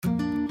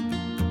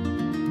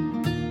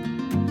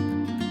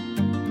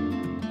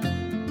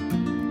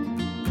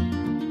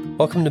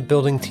Welcome to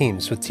Building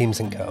Teams with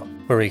Teams & Co.,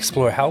 where we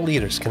explore how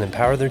leaders can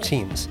empower their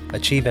teams,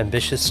 achieve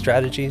ambitious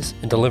strategies,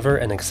 and deliver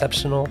an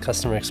exceptional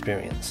customer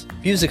experience.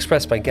 Views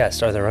expressed by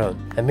guests are their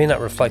own and may not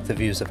reflect the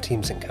views of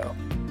Teams & Co.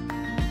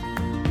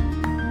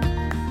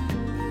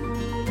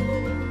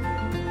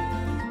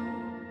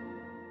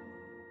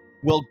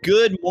 Well,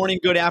 good morning,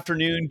 good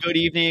afternoon, good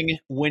evening.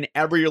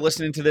 Whenever you're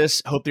listening to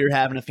this, hope that you're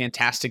having a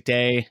fantastic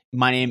day.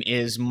 My name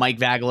is Mike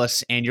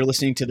Vagalis, and you're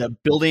listening to the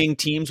Building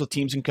Teams with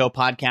Teams & Co.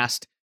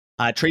 podcast.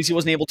 Tracy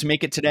wasn't able to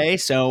make it today,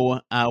 so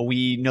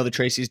we know that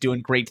Tracy's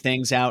doing great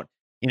things out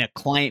in a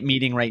client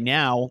meeting right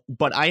now.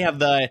 But I have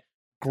the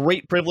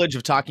great privilege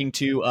of talking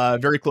to a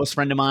very close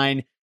friend of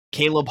mine,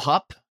 Caleb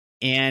Hupp.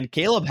 And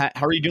Caleb,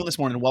 how are you doing this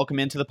morning? Welcome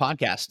into the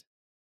podcast.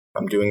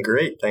 I'm doing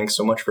great. Thanks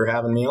so much for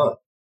having me on.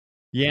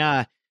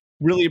 Yeah.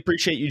 Really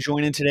appreciate you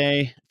joining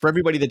today. For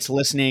everybody that's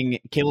listening,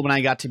 Caleb and I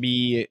got to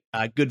be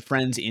good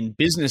friends in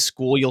business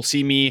school. You'll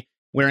see me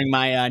wearing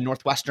my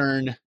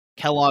Northwestern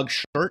Kellogg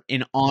shirt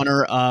in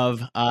honor of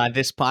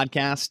this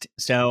podcast.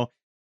 So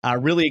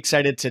really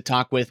excited to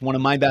talk with one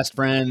of my best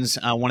friends,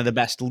 one of the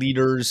best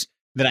leaders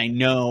that I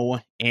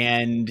know,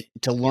 and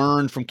to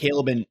learn from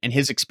Caleb and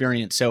his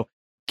experience. So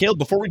Caleb,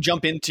 before we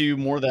jump into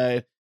more of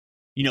the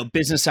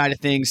business side of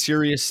things,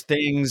 serious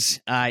things,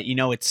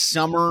 it's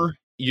summer.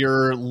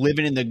 You're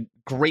living in the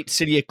great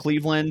city of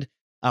Cleveland.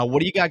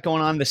 What do you got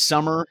going on this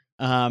summer?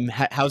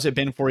 How's it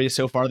been for you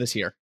so far this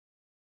year?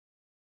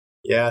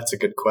 Yeah, it's a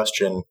good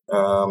question.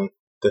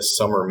 This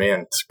summer,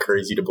 man, it's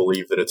crazy to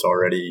believe that it's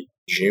already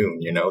June.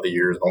 The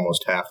year's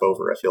almost half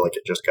over. I feel like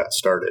it just got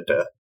started.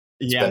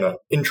 It's been an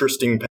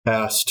interesting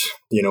past,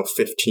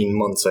 15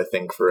 months, I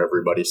think, for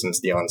everybody since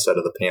the onset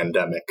of the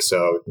pandemic.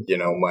 So,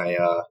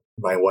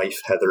 my wife,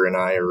 Heather, and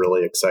I are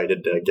really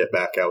excited to get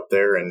back out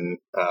there and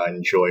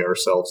enjoy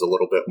ourselves a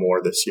little bit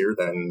more this year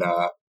than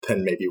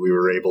maybe we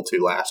were able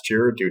to last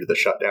year due to the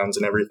shutdowns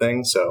and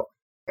everything. So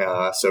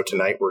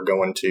tonight we're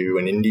going to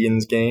an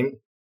Indians game.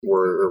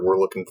 We're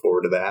looking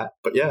forward to that.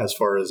 But yeah, as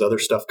far as other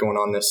stuff going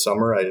on this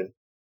summer,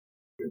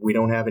 we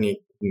don't have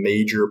any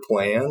major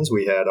plans.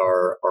 We had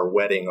our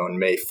wedding on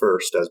May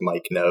 1st, as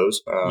Mike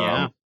knows.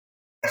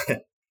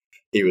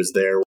 He was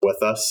there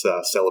with us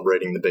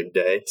celebrating the big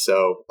day.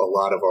 So a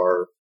lot of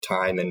our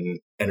time and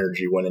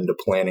energy went into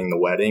planning the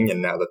wedding.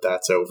 And now that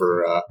that's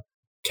over,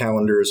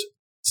 calendar's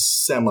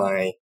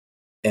semi-empty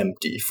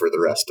for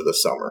the rest of the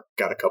summer.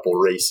 Got a couple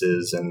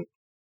races and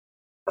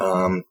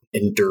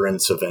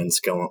endurance events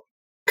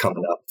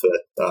coming up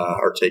that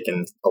are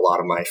taking a lot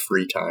of my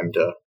free time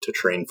to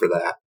train for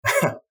that.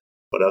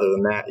 But other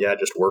than that, yeah,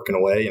 just working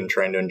away and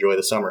trying to enjoy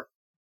the summer.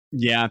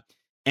 Yeah.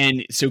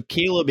 And so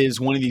Caleb is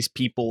one of these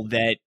people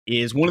that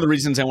is one of the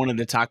reasons I wanted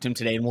to talk to him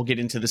today, and we'll get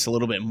into this a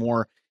little bit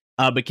more.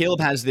 But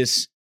Caleb has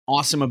this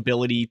awesome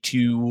ability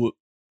to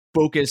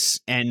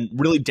focus and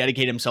really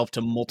dedicate himself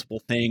to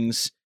multiple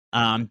things,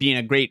 being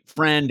a great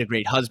friend, a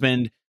great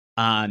husband,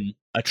 a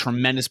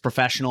tremendous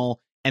professional,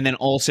 and then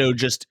also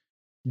just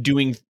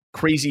doing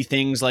crazy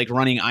things like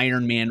running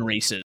Ironman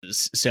races.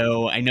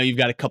 So I know you've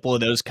got a couple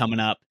of those coming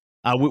up.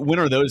 When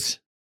are those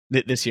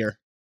this year?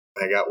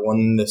 I got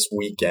one this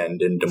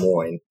weekend in Des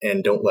Moines,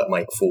 and don't let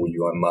Mike fool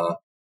you.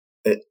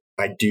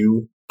 I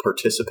do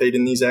participate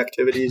in these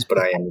activities, but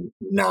I am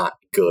not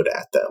good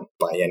at them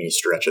by any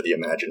stretch of the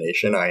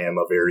imagination. I am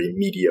a very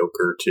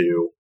mediocre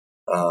to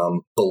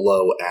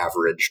below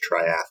average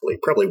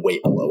triathlete, probably way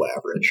below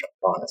average,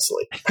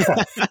 honestly.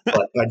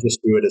 But I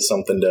just do it as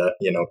something to,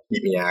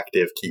 keep me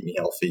active, keep me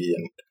healthy,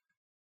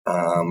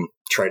 and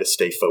try to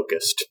stay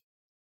focused.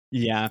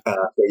 Yeah.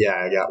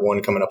 I got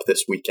one coming up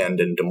this weekend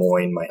in Des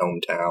Moines, my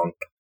hometown,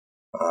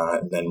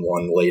 and then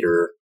one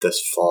later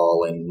this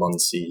fall in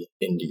Muncie,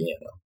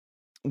 Indiana.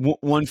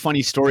 One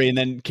funny story, and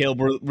then Caleb,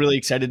 we're really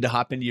excited to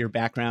hop into your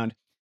background.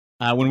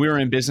 When we were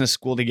in business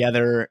school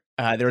together,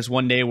 there was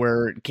one day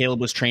where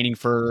Caleb was training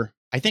for,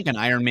 I think, an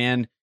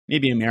Ironman,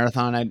 maybe a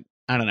marathon,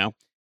 I don't know.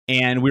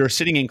 And we were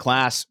sitting in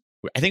class,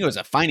 I think it was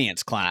a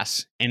finance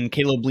class, and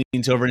Caleb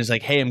leans over and is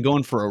like, "Hey, I'm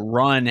going for a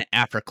run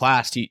after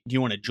class. Do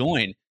you want to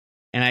join?"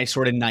 And I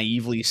sort of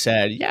naively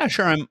said, "Yeah,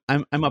 sure,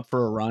 I'm up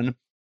for a run."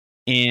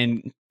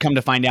 And come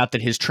to find out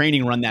that his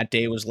training run that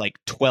day was like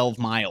 12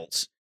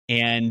 miles.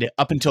 And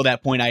up until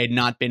that point, I had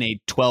not been a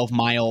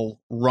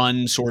 12-mile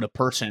run sort of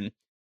person.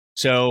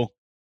 So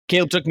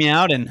Caleb took me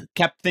out and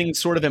kept things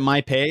sort of at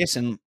my pace,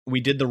 and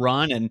we did the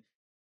run. And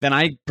then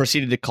I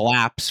proceeded to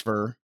collapse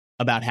for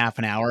about half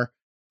an hour.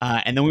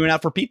 And then we went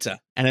out for pizza,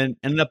 and it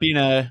ended up being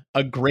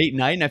a great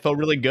night. And I felt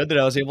really good that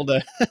I was able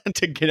to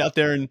to get out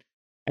there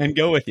and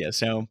go with you.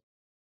 So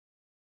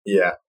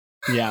yeah,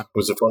 it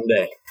was a fun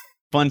day.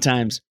 Fun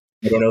times.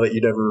 I don't know that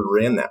you'd ever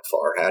ran that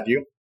far, had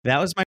you? That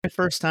was my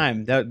first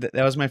time. That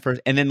was my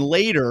first. And then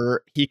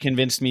later, he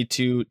convinced me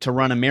to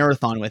run a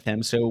marathon with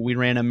him. So we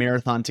ran a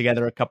marathon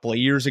together a couple of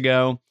years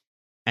ago.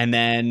 And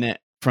then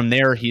from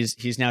there,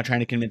 he's now trying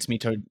to convince me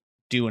to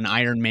do an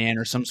Ironman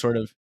or some sort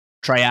of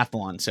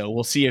triathlon. So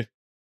we'll see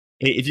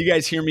if you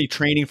guys hear me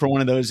training for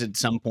one of those at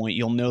some point,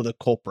 you'll know the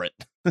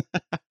culprit.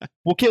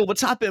 Well, Caleb,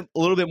 let's hop a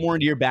little bit more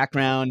into your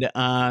background.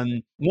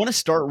 Want to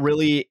start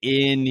really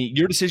in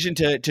your decision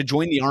to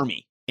join the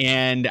Army.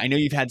 And I know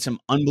you've had some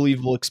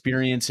unbelievable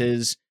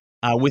experiences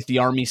with the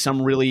Army,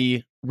 some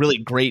really, really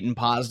great and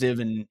positive,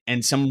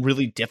 and some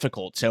really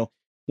difficult. So I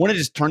want to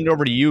just turn it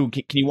over to you.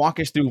 Can you walk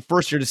us through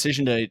first your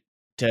decision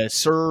to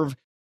serve,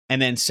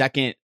 and then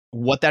second,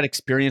 what that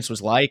experience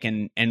was like,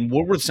 and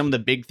what were some of the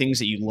big things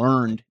that you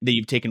learned that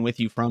you've taken with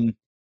you from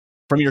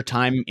your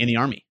time in the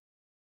Army?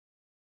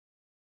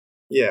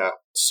 Yeah,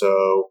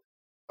 so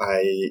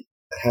I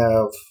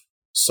have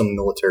some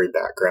military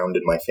background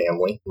in my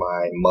family.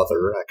 My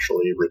mother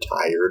actually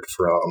retired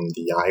from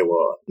the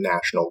Iowa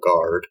National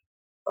Guard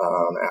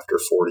after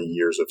 40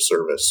 years of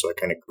service, so I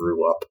kind of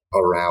grew up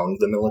around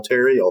the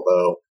military,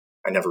 although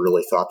I never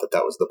really thought that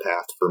that was the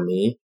path for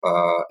me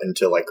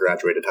until I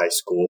graduated high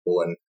school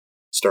and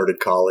started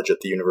college at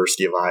the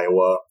University of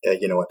Iowa. At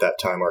that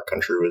time, our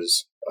country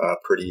was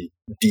pretty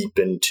deep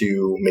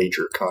into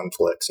major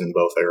conflicts in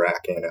both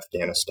Iraq and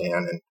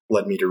Afghanistan, and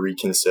led me to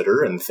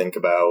reconsider and think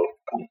about,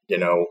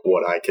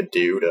 what I could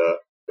do to.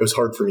 It was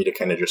hard for me to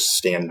kind of just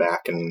stand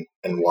back and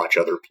watch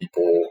other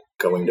people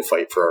going to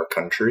fight for our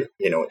country.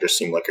 It just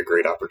seemed like a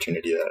great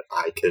opportunity that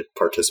I could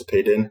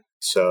participate in.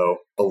 So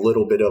a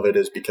little bit of it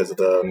is because of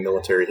the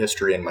military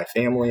history in my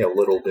family. A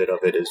little bit of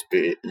it is,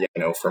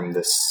 from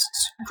this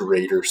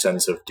greater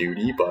sense of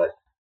duty, but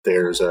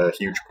there's a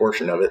huge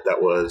portion of it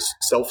that was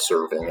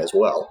self-serving as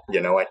well.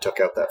 I took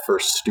out that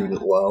first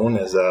student loan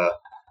as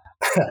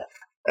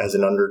as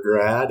an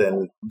undergrad,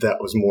 and that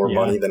was more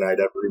money than I'd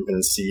ever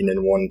even seen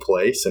in one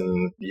place.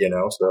 And,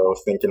 so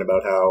thinking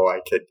about how I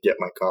could get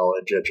my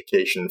college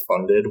education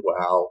funded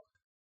while,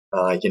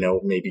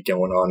 maybe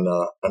going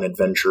on an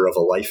adventure of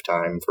a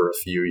lifetime for a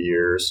few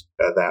years,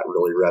 that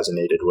really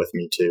resonated with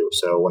me too.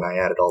 So when I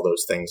added all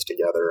those things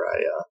together,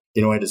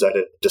 I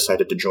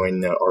decided to join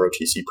the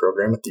ROTC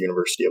program at the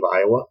University of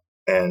Iowa.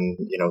 And,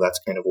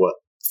 that's kind of what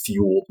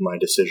fueled my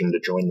decision to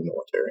join the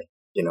military.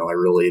 I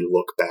really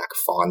look back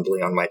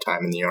fondly on my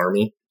time in the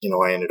Army.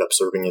 I ended up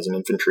serving as an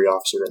infantry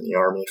officer in the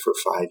Army for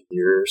 5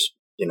 years.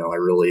 I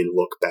really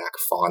look back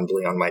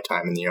fondly on my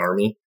time in the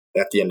Army.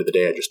 At the end of the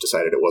day, I just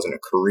decided it wasn't a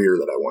career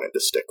that I wanted to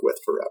stick with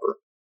forever.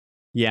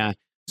 Yeah.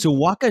 So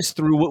walk us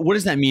through, what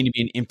does that mean to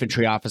be an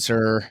infantry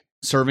officer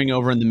serving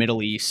over in the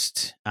Middle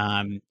East?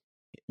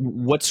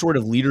 What sort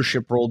of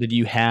leadership role did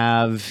you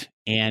have?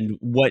 And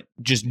what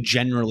just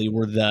generally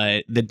were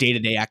the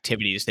day-to-day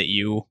activities that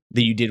you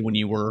did when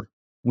you were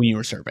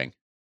serving?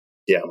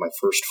 Yeah, my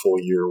first full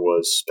year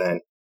was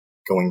spent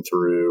going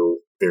through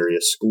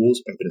various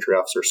schools, infantry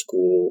officer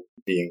school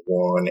being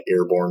one,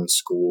 airborne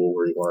school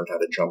where you learn how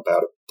to jump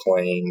out of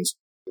planes,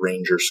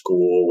 ranger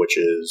school, which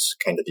is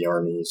kind of the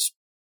Army's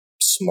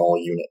small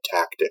unit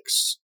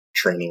tactics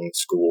training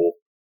school.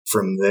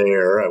 From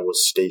there, I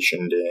was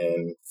stationed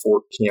in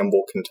Fort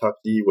Campbell,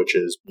 Kentucky, which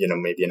is,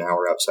 maybe an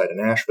hour outside of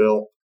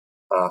Nashville,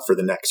 for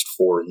the next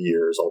 4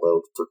 years,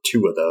 although for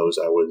 2 of those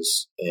I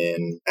was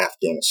in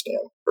Afghanistan,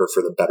 or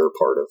for the better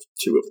part of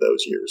 2 of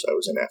those years I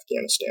was in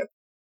Afghanistan.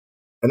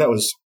 And that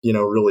was,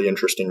 really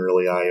interesting,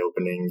 really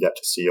eye-opening, got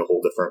to see a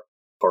whole different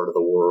part of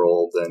the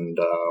world, and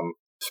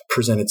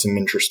presented some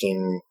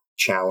interesting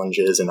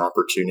challenges and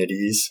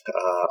opportunities.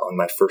 On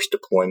my first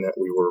deployment,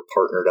 we were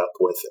partnered up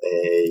with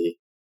a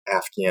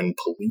Afghan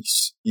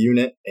police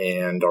unit,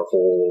 and our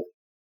whole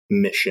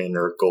mission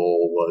or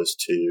goal was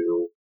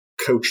to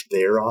coach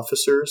their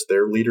officers,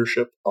 their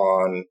leadership,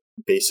 on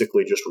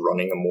basically just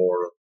running a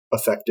more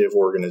effective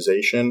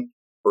organization,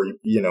 or,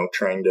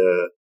 trying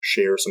to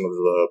share some of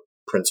the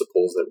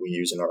principles that we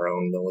use in our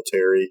own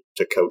military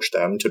to coach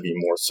them to be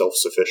more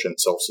self-sufficient,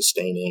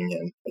 self-sustaining,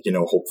 and,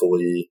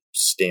 hopefully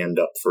stand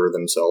up for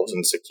themselves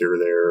and secure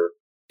their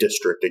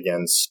district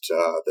against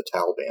the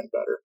Taliban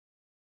better.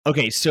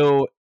 Okay,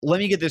 so let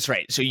me get this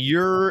right. So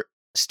you're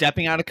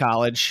stepping out of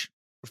college,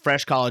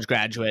 fresh college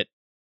graduate.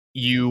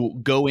 You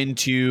go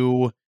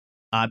into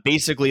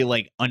basically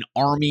like an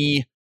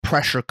Army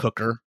pressure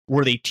cooker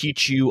where they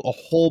teach you a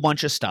whole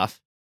bunch of stuff.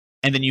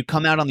 And then you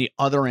come out on the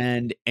other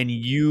end, and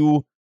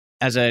you,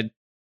 as a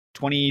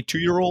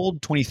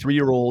 22-year-old,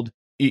 23-year-old,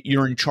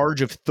 you're in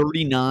charge of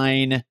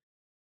 39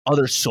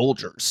 other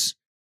soldiers.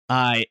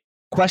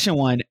 Question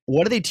 1,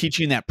 what are they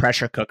teaching in that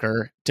pressure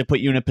cooker to put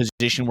you in a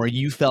position where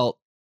you felt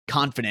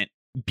confident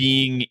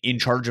being in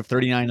charge of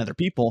 39 other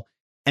people?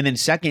 And then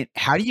second,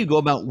 how do you go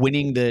about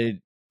winning the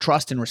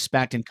trust and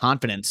respect and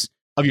confidence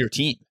of your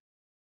team?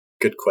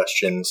 Good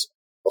questions.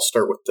 I'll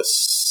start with the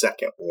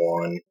second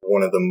one.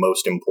 One of the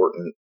most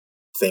important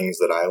things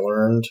that I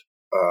learned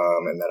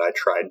and that I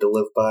tried to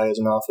live by as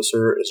an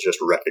officer is just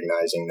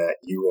recognizing that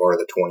you are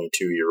the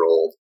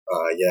 22-year-old.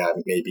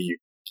 Maybe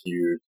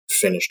you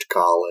finished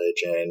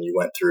college and you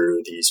went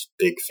through these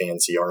big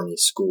fancy Army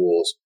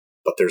schools,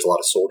 but there's a lot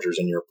of soldiers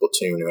in your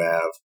platoon who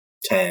have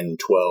 10,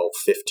 12,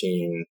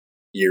 15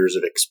 years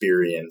of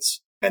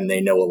experience. and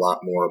they know a lot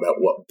more about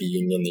what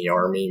being in the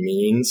Army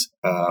means.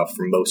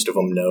 For most of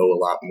them know a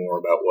lot more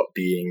about what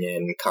being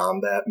in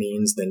combat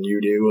means than you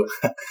do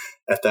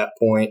at that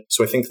point.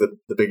 So I think that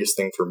the biggest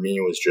thing for me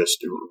was just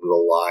to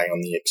rely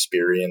on the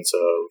experience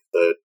of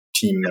the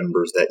team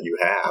members that you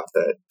have,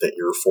 that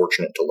you're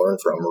fortunate to learn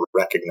from, or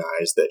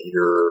recognize that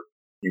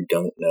you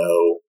don't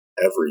know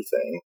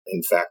everything.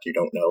 In fact, you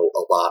don't know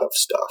a lot of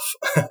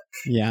stuff.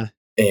 Yeah.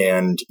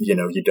 And,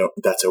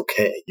 that's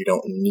okay. You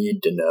don't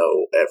need to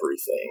know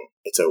everything.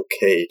 It's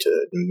okay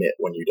to admit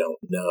when you don't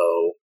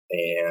know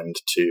and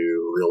to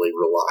really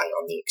rely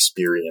on the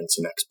experience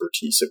and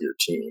expertise of your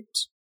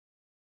teams.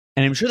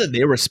 And I'm sure that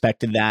they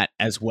respected that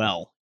as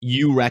well.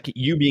 You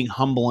being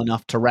humble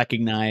enough to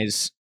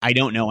recognize, I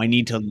don't know, I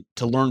need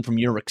to learn from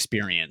your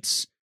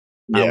experience.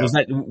 Yeah.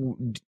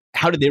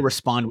 How did they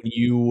respond when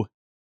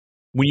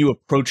you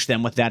approached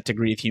them with that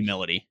degree of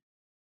humility?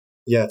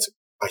 Yeah,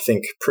 I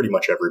think pretty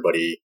much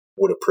everybody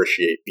would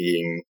appreciate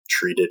being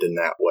treated in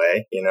that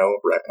way,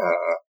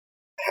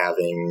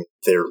 having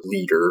their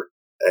leader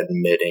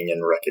admitting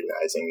and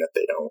recognizing that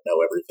they don't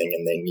know everything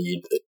and they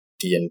need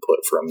the input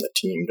from the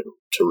team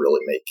to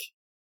really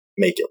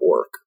make it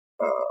work.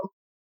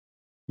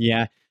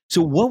 Yeah.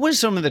 So what was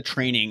some of the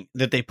training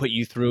that they put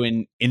you through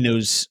in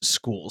those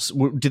schools?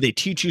 Did they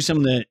teach you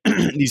some of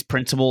these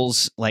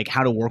principles, like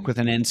how to work with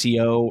an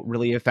NCO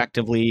really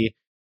effectively,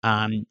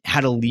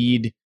 how to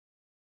lead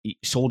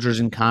soldiers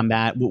in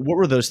combat? What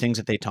were those things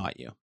that they taught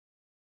you?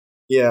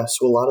 Yeah,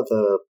 so a lot of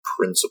the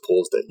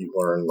principles that you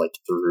learn, like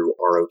through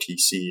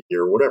ROTC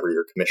or whatever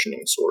your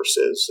commissioning source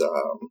is,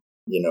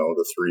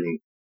 the three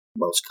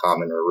most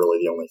common are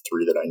really the only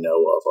three that I know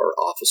of are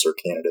Officer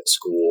Candidate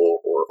School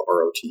or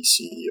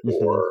ROTC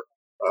or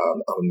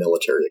a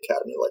military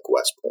academy like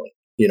West Point.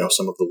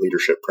 Some of the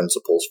leadership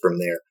principles from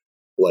there,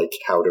 like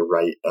how to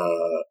write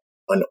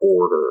an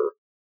order,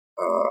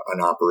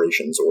 an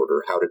operations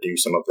order, how to do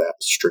some of that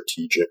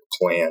strategic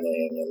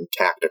planning and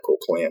tactical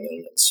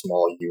planning and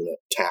small unit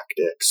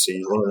tactics. So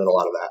you learn a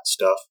lot of that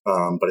stuff.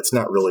 But it's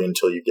not really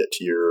until you get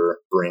to your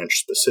branch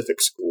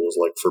specific schools,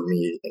 like for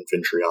me,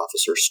 infantry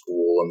officer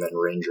school and then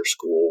ranger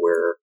school,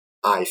 where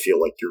I feel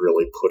like you're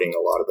really putting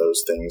a lot of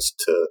those things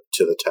to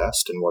the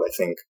test. And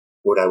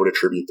what I would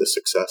attribute the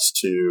success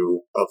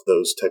to of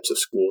those types of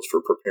schools for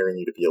preparing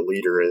you to be a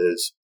leader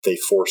is they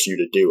force you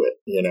to do it.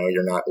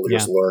 You're not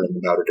just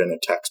learning about it in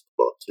a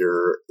textbook.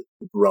 You're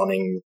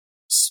running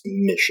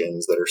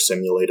missions that are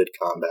simulated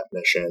combat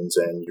missions,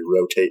 and you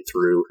rotate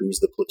through who's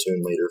the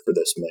platoon leader for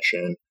this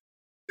mission,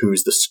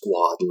 who's the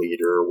squad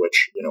leader,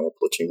 which, a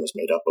platoon is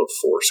made up of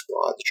 4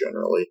 squads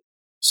generally.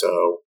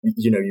 So,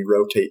 you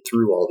rotate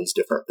through all these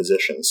different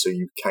positions. So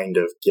you kind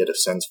of get a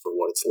sense for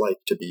what it's like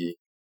to be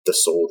the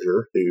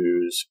soldier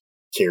who's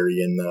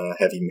carrying the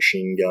heavy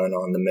machine gun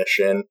on the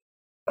mission,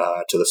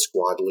 to the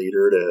squad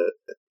leader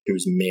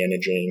who's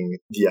managing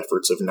the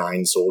efforts of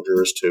 9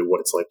 soldiers, to what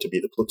it's like to be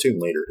the platoon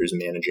leader who's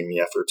managing the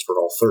efforts for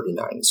all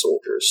 39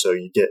 soldiers. So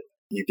you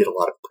get a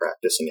lot of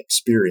practice and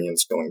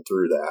experience going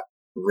through that.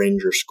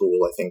 Ranger school,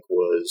 I think,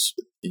 was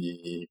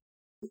the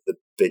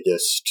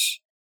biggest.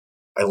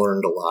 I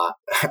learned a lot.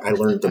 I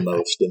learned the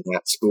most in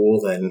that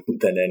school than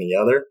any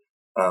other.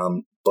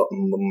 But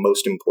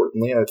most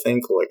importantly, I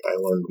think, I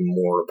learned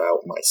more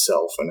about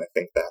myself, and I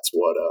think that's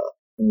what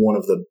one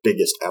of the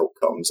biggest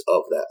outcomes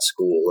of that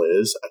school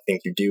is. I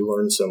think you do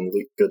learn some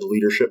good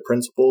leadership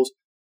principles,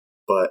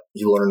 but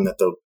you learn that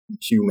the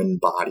human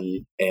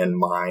body and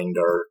mind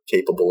are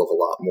capable of a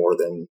lot more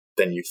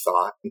than you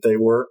thought they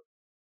were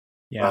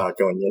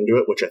going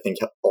into it, which I think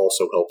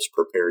also helps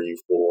prepare you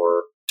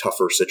for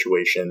tougher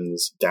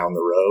situations down the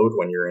road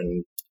when you're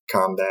in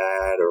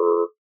combat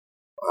or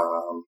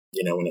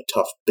in a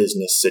tough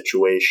business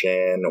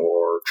situation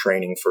or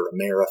training for a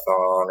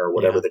marathon or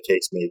whatever the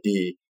case may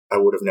be. I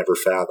would have never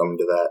fathomed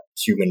that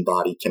human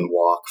body can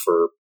walk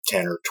for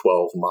 10 or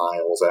 12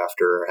 miles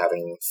after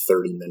having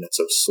 30 minutes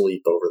of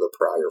sleep over the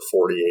prior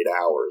 48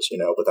 hours,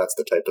 but that's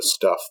the type of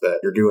stuff that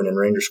you're doing in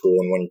Ranger School.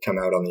 And when you come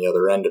out on the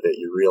other end of it,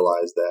 you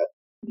realize that,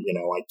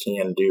 I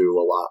can do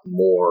a lot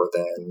more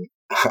than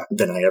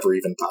I ever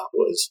even thought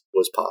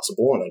was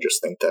possible. And I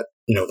just think that,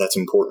 that's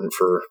important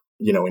for,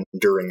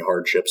 enduring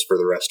hardships for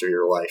the rest of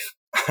your life.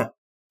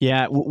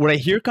 Yeah. What I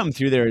hear come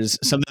through there is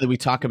something that we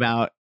talk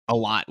about a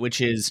lot,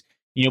 which is,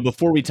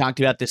 before we talked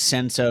about this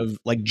sense of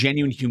like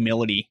genuine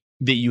humility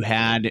that you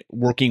had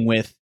working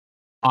with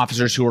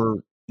officers who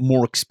are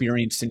more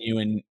experienced than you,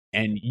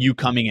 and you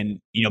coming and,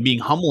 being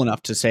humble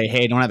enough to say,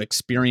 hey, I don't have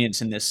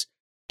experience in this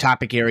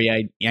topic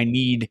area. I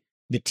need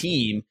the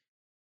team.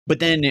 But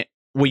then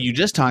what you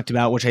just talked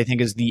about, which I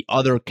think is the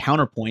other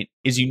counterpoint,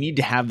 is you need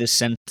to have this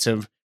sense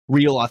of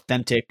real,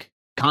 authentic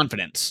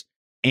confidence.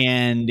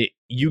 And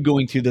you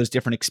going through those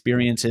different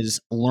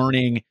experiences,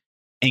 learning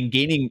and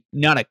gaining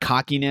not a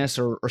cockiness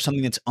or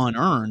something that's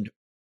unearned,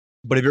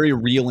 but a very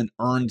real and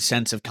earned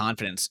sense of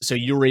confidence. So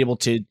you were able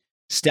to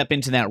step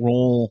into that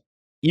role,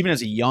 even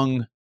as a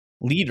young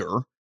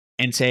leader,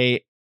 and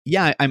say,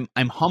 yeah,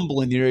 I'm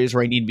humble in the areas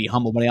where I need to be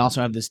humble, but I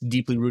also have this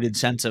deeply rooted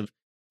sense of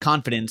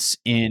confidence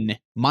in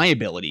my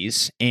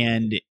abilities,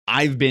 and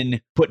I've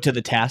been put to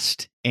the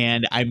test,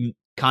 and I'm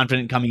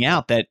confident coming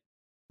out that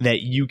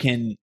you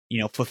can,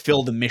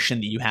 fulfill the mission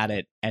that you had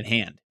at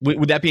hand.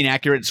 Would that be an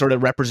accurate sort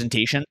of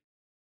representation?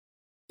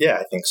 Yeah,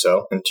 I think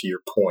so. And to your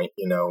point,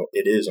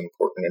 it is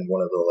important, and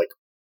one of the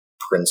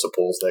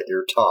principles that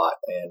you're taught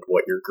and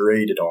what you're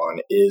graded on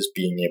is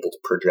being able to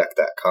project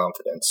that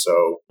confidence.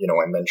 So,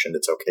 I mentioned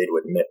it's okay to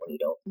admit when you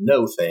don't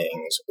know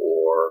things,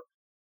 or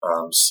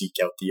seek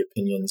out the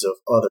opinions of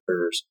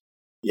others.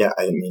 Yeah,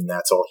 I mean,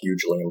 that's all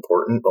hugely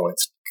important. But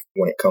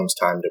when it comes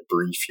time to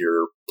brief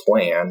your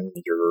plan,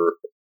 your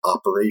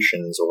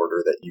operations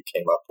order that you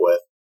came up with,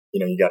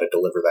 you got to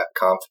deliver that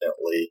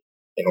confidently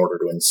in order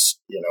to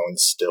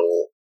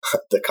instill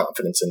the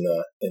confidence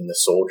in the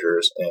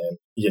soldiers. And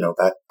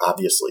that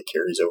obviously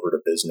carries over to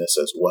business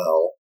as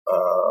well.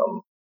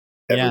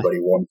 Everybody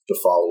wants to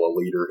follow a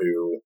leader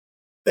who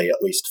they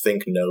at least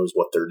think knows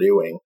what they're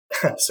doing.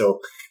 So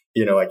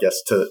I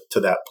guess to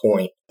that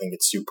point, I think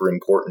it's super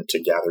important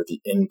to gather the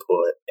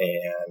input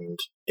and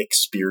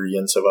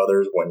experience of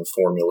others when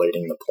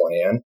formulating the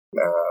plan.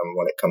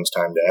 When it comes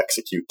time to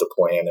execute the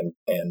plan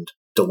and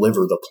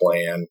deliver the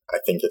plan, I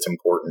think it's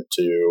important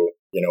to,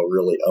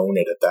 really own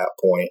it at that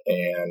point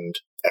and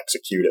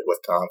execute it with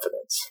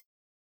confidence.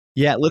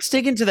 Yeah, let's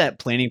dig into that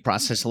planning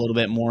process a little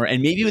bit more,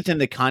 and maybe within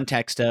the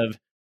context of,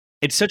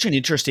 it's such an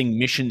interesting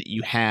mission that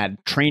you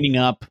had, training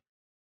up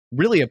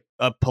really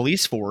a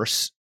police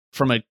force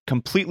from a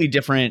completely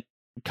different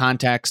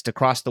context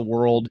across the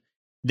world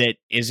that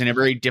is in a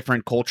very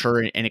different culture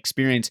and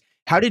experience.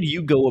 How did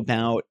you go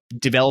about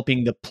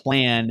developing the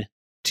plan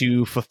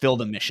to fulfill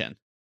the mission?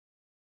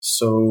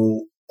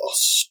 So I'll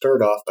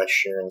start off by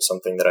sharing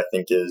something that I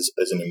think is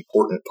an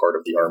important part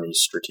of the Army's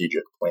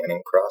strategic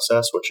planning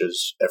process, which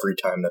is every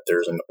time that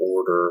there's an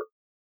order,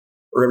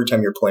 or every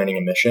time you're planning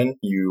a mission,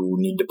 you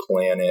need to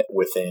plan it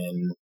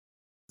within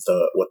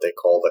what they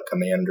call the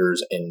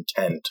commander's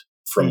intent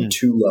from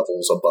 2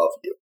 levels above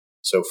you.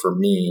 So for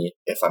me,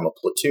 if I'm a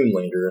platoon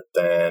leader,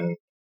 then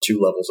 2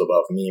 levels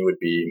above me would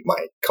be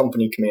my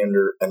company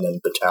commander and then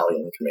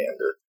battalion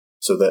commander.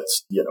 So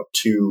that's,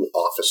 2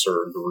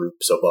 officer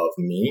groups above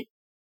me,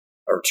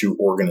 or 2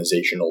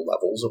 organizational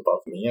levels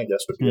above me, I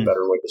guess would be a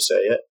better way to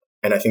say it.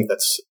 And I think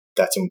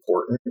that's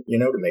important,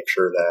 to make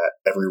sure that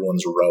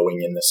everyone's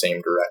rowing in the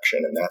same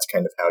direction. And that's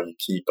kind of how you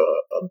keep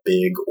a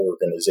big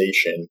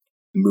organization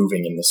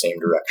moving in the same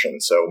direction.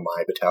 So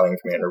my battalion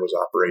commander was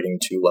operating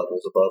 2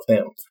 levels above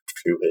him,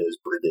 to his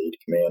brigade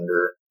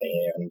commander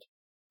and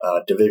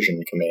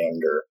division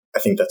commander. I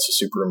think that's a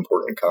super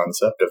important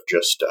concept of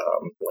just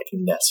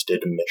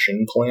nested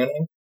mission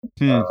planning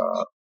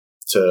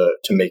to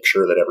make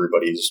sure that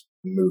everybody's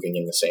moving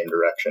in the same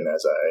direction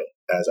as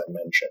I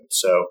mentioned.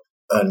 So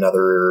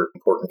another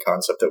important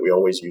concept that we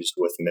always used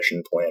with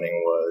mission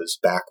planning was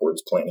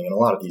backwards planning. And a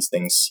lot of these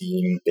things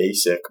seem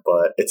basic,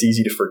 but it's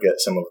easy to forget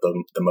some of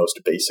the most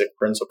basic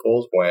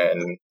principles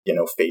when,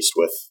 faced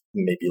with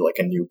maybe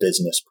a new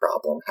business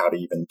problem, how to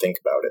even think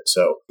about it.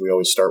 So we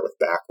always start with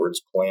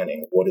backwards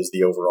planning. What is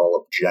the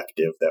overall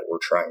objective that we're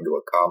trying to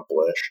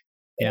accomplish?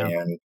 Yeah.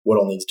 And what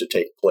all needs to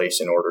take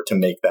place in order to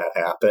make that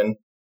happen?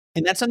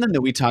 And that's something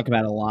that we talk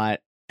about a lot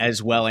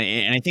as well.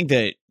 And I think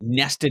that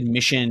nested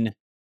mission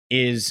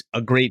is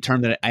a great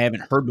term that I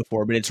haven't heard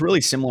before, but it's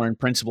really similar in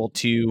principle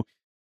to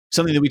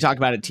something that we talk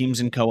about at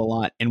Teams & Co. a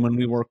lot. And when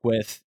we work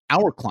with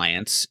our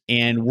clients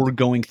and we're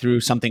going through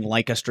something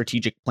like a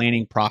strategic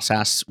planning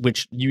process,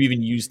 which you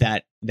even use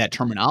that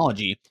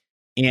terminology,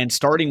 and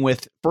starting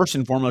with first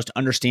and foremost,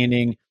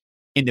 understanding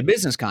in the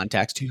business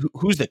context,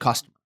 who's the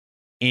customer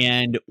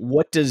and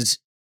what does,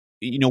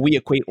 we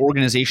equate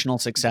organizational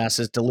success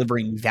as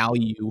delivering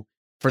value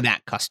for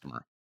that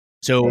customer.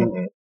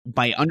 So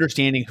by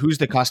understanding who's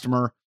the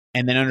customer,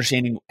 and then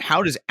understanding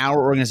how does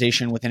our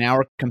organization within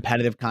our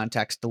competitive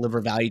context deliver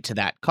value to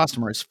that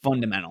customer is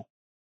fundamental.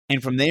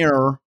 And from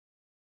there,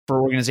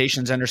 for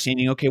organizations,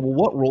 understanding, okay, well,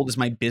 what role does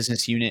my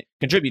business unit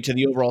contribute to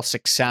the overall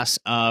success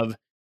of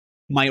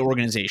my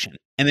organization?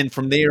 And then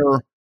from there,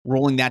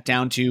 rolling that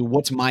down to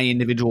what's my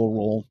individual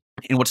role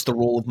and what's the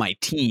role of my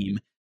team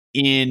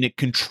in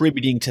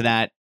contributing to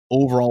that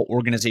overall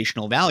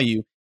organizational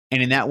value.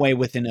 And in that way,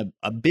 within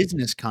a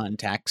business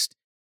context,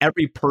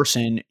 every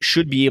person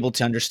should be able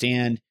to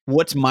understand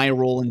what's my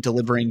role in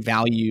delivering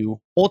value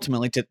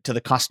ultimately to the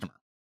customer.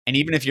 And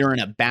even if you're in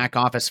a back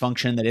office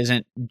function that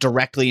isn't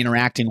directly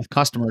interacting with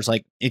customers,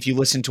 like if you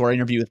listen to our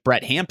interview with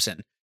Brett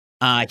Hampson,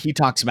 he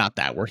talks about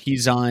that, where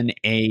he's in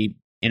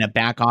a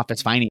back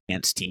office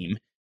finance team.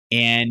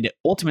 And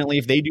ultimately,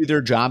 if they do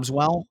their jobs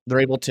well,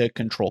 they're able to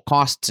control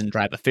costs and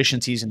drive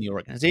efficiencies in the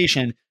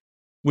organization,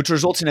 which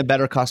results in a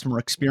better customer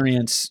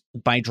experience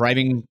by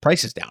driving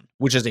prices down,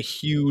 which is a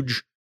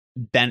huge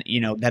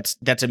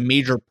that's a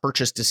major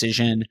purchase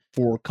decision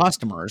for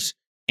customers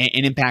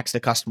and impacts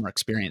the customer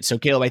experience. So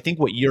Caleb, I think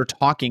what you're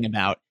talking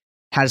about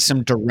has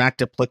some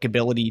direct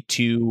applicability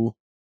to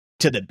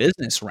the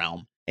business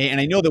realm. And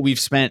I know that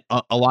we've spent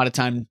a lot of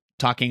time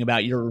talking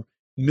about your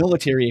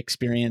military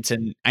experience.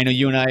 And I know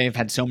you and I have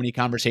had so many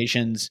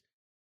conversations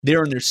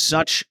there, and there's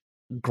such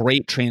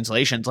great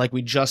translations, like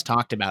we just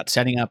talked about,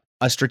 setting up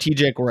a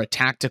strategic or a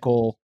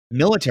tactical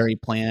military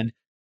plan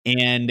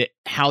and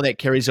how that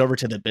carries over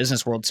to the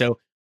business world. So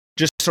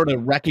just sort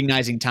of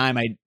recognizing time,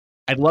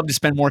 I'd love to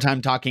spend more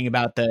time talking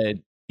about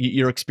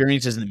your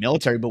experiences in the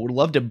military, but would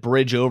love to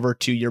bridge over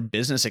to your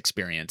business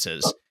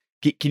experiences.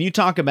 Can you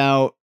talk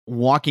about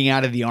walking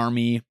out of the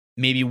Army?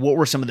 Maybe what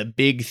were some of the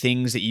big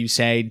things that you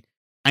said,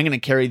 I'm going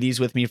to carry these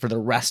with me for the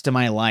rest of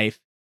my life?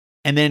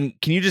 And then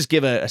can you just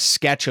give a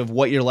sketch of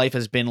what your life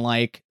has been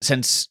like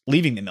since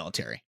leaving the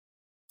military?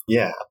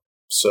 Yeah.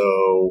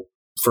 So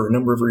for a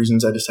number of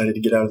reasons, I decided to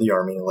get out of the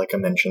Army. Like I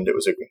mentioned, it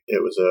was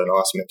an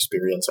awesome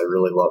experience. I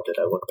really loved it.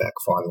 I look back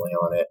fondly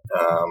on it.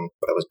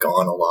 But I was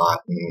gone a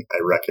lot, and I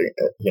reckon,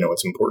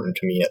 it's important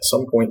to me at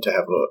some point to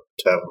have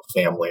a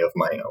family of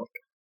my own.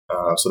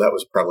 So that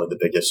was probably the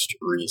biggest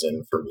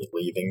reason for me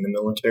leaving the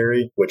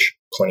military, which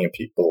plenty of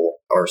people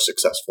are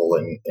successful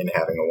in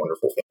having a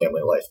wonderful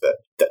family life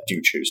that do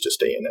choose to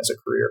stay in as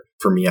a career.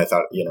 For me, I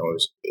thought,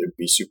 it would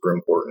be super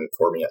important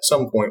for me at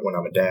some point when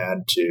I'm a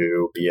dad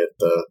to be at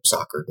the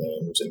soccer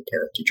games and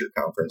parent-teacher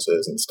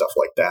conferences and stuff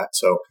like that.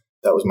 So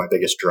that was my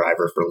biggest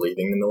driver for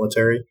leaving the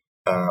military.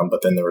 But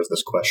then there was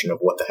this question of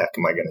what the heck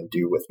am I going to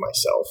do with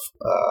myself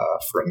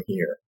from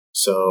here?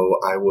 So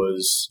I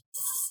was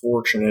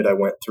fortunate. I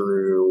went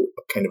through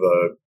kind of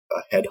a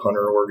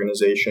headhunter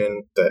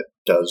organization that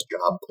does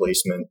job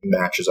placement,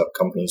 matches up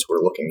companies who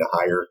are looking to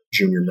hire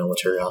junior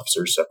military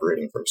officers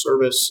separating from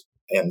service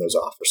and those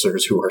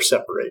officers who are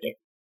separating.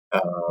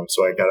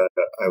 So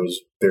I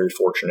was very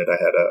fortunate.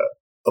 I had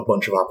a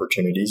bunch of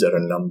opportunities at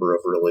a number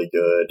of really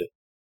good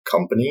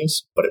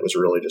companies, but it was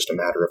really just a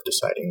matter of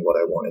deciding what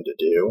I wanted to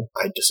do.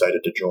 I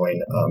decided to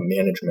join a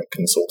management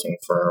consulting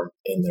firm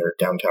in their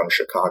downtown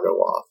Chicago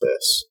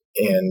office.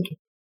 And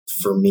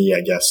for me,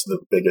 I guess the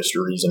biggest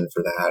reason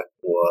for that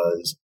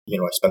was,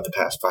 I spent the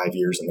past 5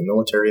 years in the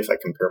military. If I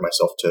compare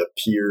myself to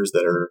peers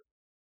that are,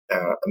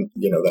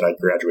 that I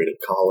graduated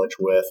college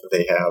with,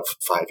 they have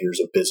 5 years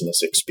of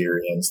business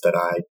experience that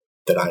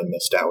I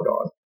missed out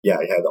on. Yeah,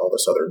 I had all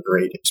this other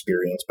great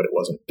experience, but it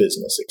wasn't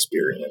business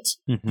experience.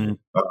 Mm-hmm.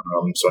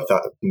 So I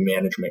thought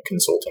management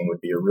consulting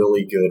would be a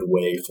really good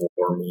way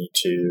for me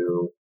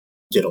to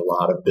get a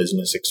lot of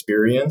business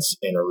experience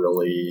in a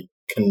really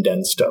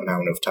condensed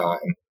amount of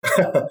time.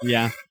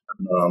 Yeah.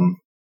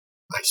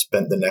 I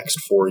spent the next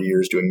 4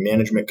 years doing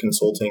management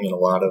consulting, and a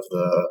lot of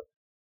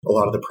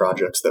the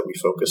projects that we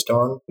focused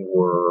on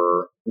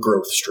were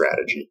growth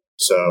strategy.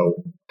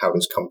 So how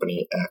does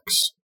company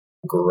X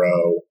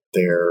grow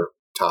their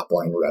top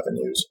line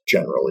revenues?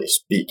 Generally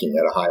speaking,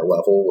 at a high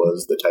level,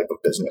 was the type of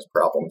business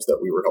problems that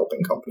we were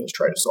helping companies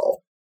try to solve.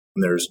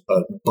 And there's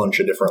a bunch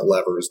of different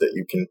levers that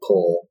you can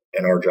pull,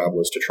 and our job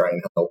was to try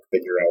and help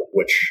figure out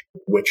which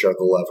of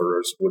the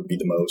levers would be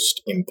the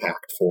most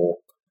impactful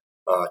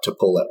to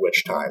pull at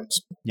which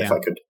times. Yeah. If I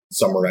could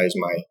summarize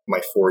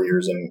my 4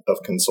 years of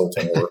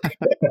consulting work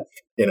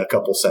in a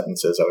couple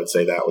sentences, I would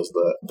say that was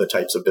the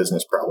types of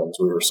business problems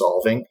we were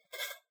solving.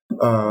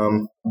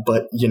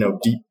 But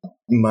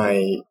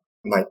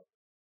my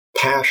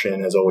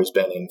passion has always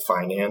been in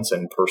finance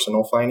and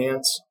personal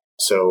finance.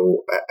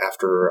 So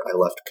after I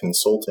left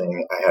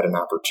consulting, I had an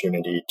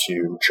opportunity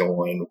to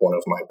join one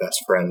of my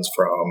best friends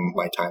from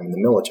my time in the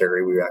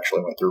military. We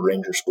actually went through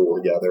Ranger School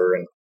together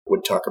and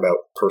would talk about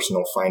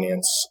personal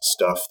finance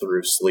stuff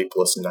through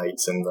sleepless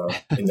nights in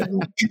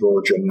the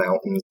Georgia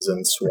mountains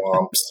and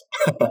swamps.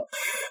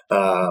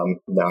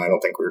 No, I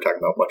don't think we were talking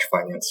about much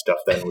finance stuff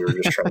then. We were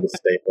just trying to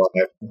stay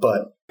alive.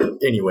 But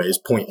anyways,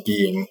 point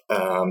being,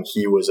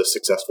 he was a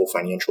successful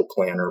financial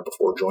planner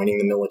before joining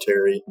the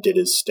military, did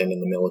his stint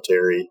in the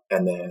military,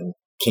 and then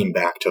came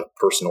back to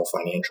personal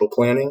financial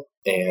planning.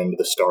 And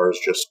the stars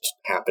just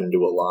happened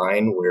to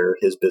align where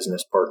his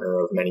business partner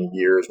of many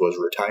years was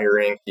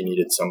retiring. He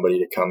needed somebody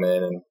to come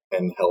in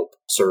and help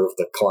serve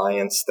the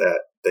clients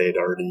that they'd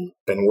already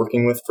been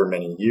working with for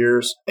many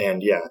years.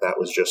 And yeah, that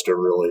was just a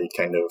really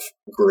kind of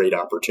great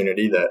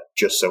opportunity that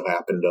just so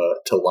happened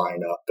to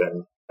line up.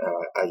 And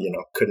I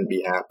couldn't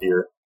be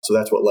happier. So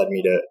that's what led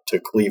me to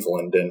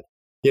Cleveland. And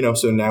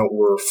so now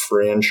we're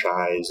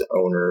franchise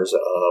owners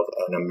of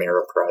an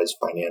Ameriprise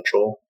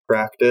financial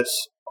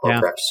practice. Our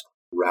practice,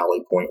 Rally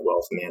Point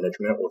Wealth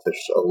Management, with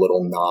a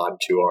little nod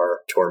to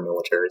our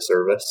military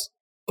service.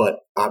 But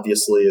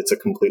obviously, it's a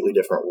completely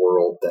different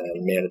world than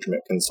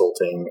management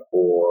consulting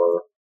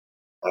or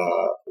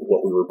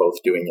what we were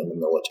both doing in the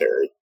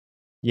military.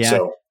 Yeah.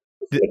 So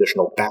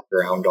additional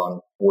background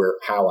on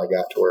how I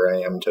got to where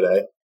I am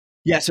today.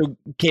 Yeah. So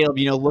Caleb,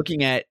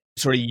 looking at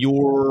sort of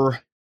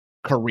your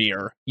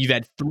career, you've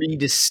had 3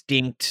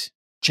 distinct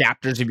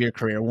chapters of your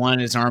career.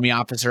 One as an Army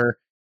officer,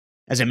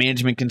 as a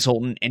management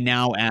consultant, and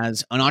now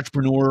as an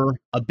entrepreneur,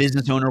 a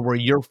business owner, where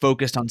you're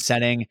focused on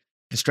setting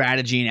the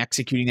strategy and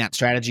executing that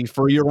strategy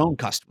for your own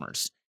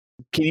customers.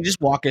 Can you just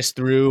walk us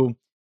through,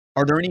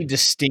 are there any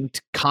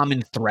distinct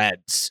common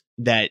threads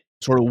that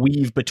sort of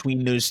weave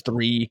between those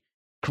 3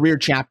 career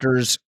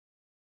chapters,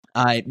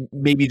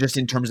 maybe just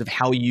in terms of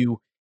how you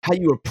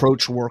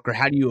approach work, or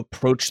how do you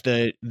approach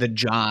the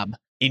job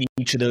in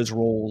each of those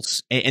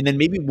roles? And then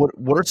maybe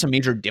what are some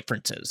major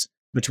differences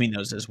between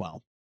those as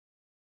well?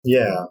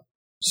 Yeah.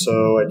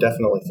 So I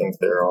definitely think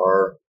there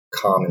are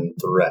common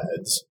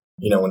threads.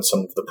 And some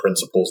of the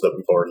principles that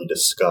we've already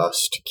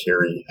discussed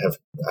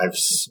I've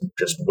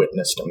just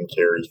witnessed them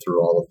carry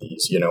through all of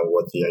these,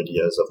 what the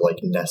ideas of like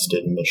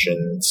nested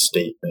mission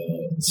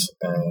statements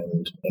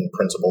and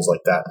principles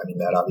like that. I mean,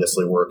 that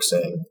obviously works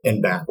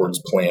in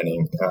backwards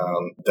planning.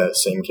 That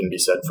same can be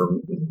said for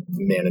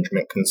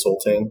management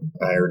consulting.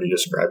 I already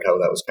described how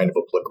that was kind of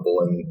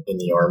applicable in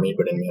the Army,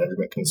 but in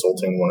management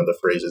consulting, one of the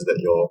phrases that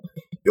you'll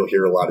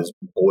hear a lot is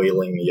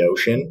boiling the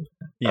ocean.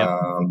 Yeah.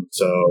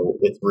 So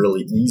it's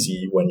really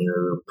easy when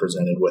you're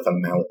presented with a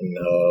mountain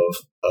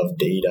of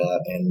data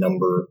and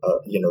number.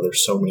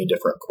 There's so many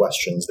different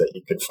questions that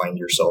you could find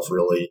yourself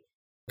really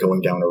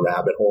going down a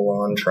rabbit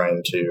hole on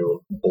trying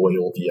to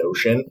boil the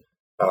ocean.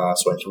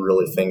 So I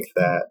really think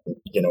that,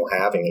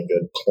 having a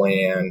good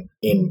plan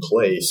in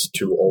place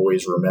to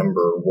always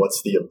remember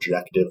what's the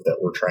objective that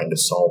we're trying to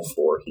solve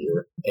for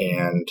here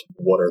and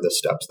what are the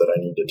steps that I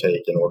need to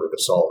take in order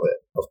to solve it.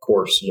 Of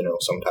course,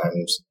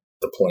 sometimes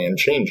the plan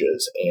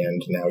changes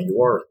and now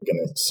you are going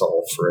to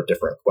solve for a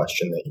different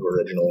question that you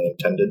originally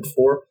intended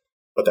for.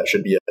 But that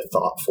should be a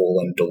thoughtful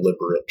and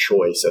deliberate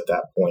choice at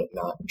that point,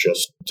 not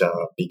just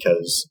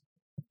because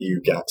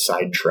you got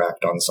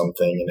sidetracked on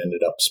something and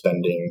ended up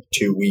spending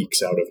 2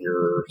 weeks out of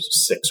your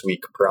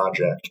 6-week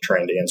project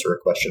trying to answer a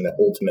question that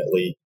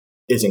ultimately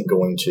isn't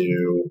going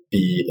to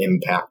be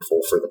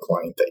impactful for the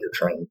client that you're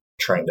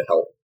trying to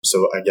help.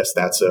 So I guess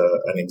that's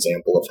an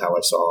example of how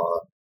I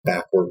saw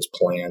backwards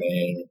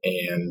planning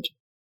and,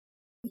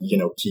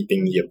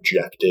 keeping the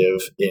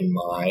objective in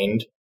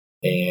mind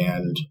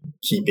and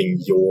keeping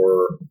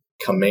your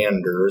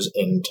commander's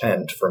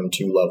intent from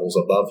 2 levels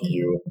above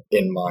you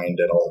in mind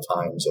at all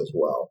times as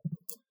well.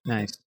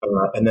 Nice.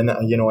 And then,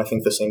 I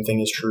think the same thing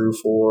is true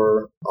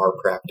for our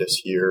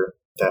practice here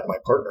that my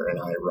partner and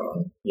I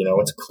run.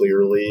 It's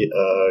clearly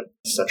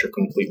such a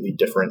completely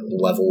different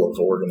level of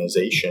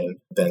organization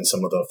than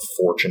some of the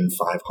Fortune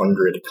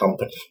 500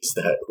 companies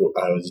that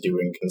I was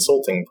doing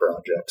consulting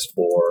projects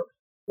for,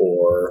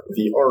 or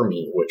the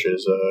Army, which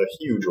is a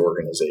huge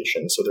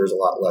organization. So there's a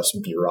lot less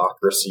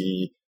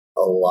bureaucracy,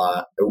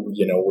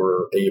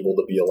 we're able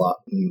to be a lot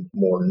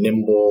more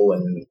nimble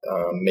and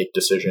make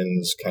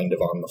decisions kind of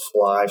on the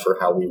fly for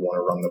how we want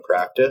to run the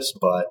practice.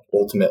 But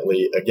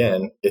ultimately,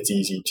 again, it's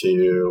easy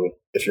to,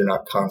 if you're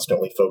not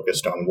constantly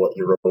focused on what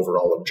your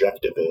overall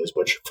objective is,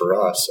 which for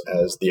us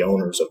as the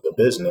owners of the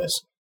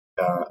business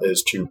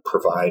is to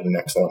provide an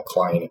excellent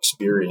client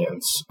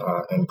experience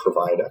and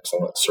provide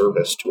excellent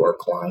service to our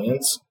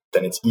clients,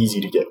 then it's easy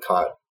to get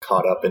caught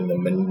up in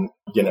the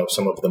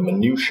some of the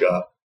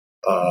minutia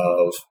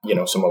of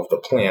some of the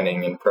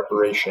planning and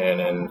preparation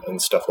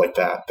and stuff like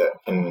that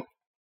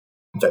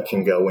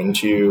can go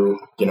into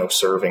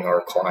serving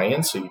our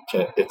clients. So you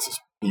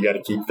got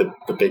to keep the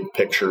big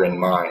picture in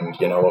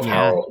mind, of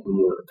how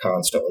we're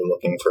constantly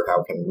looking for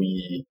how can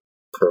we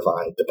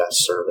provide the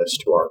best service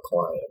to our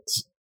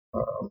clients.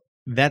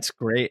 That's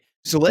great.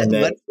 So just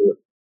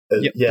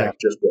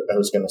what I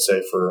was going to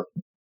say for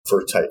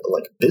type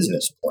like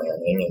business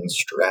planning and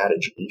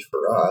strategy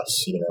for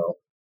us,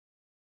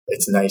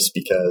 it's nice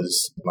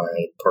because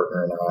my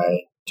partner and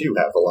I do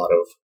have a lot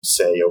of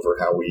say over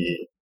how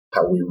we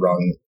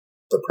run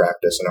the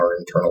practice and our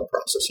internal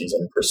processes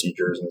and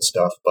procedures and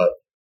stuff. But,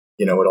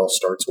 it all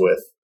starts with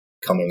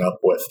coming up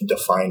with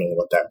defining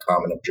what that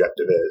common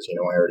objective is. I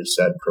already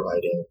said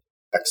providing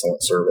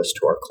excellent service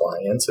to our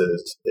clients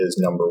is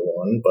number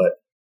one. But,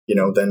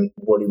 then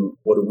what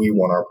do we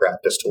want our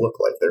practice to look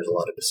like? There's a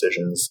lot of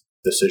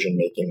decision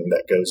making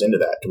that goes into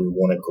that. Do we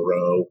want to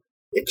grow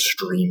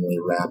extremely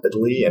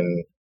rapidly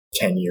and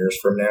 10 years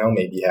from now,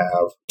 maybe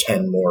have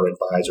 10 more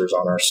advisors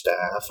on our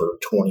staff or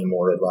 20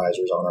 more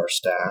advisors on our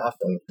staff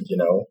and,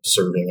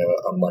 serving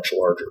a much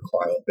larger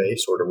client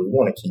base? Or do we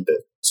want to keep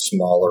it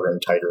smaller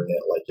and tighter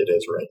knit like it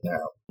is right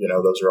now?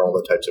 Those are all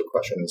the types of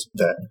questions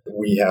that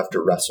we have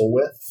to wrestle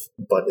with,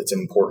 but it's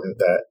important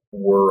that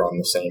we're on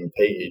the same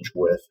page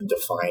with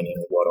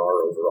defining what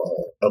our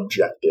overall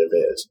objective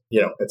is.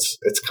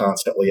 It's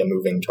constantly a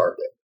moving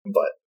target,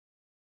 but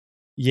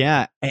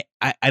yeah,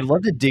 I'd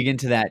love to dig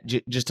into that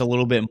just a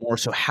little bit more.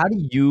 So how do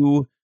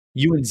you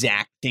and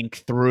Zach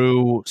think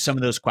through some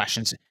of those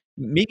questions?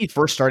 Maybe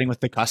first starting with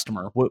the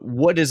customer.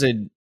 What does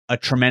a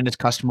tremendous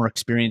customer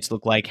experience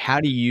look like? How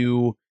do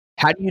you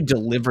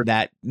deliver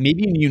that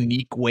maybe in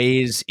unique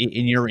ways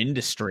in your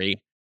industry,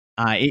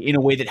 in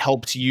a way that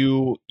helps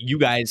you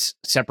guys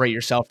separate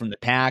yourself from the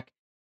pack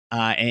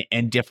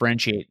and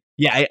differentiate?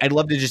 Yeah, I'd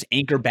love to just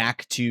anchor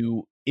back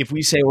to, if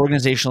we say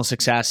organizational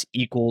success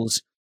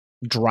equals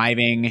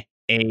driving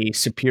a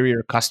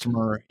superior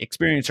customer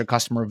experience or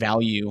customer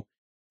value,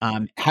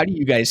 how do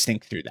you guys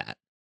think through that?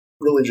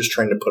 Really just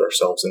trying to put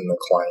ourselves in the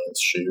client's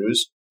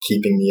shoes,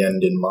 keeping the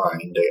end in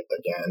mind.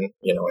 Again,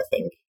 I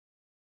think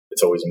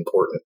it's always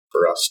important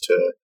for us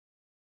to,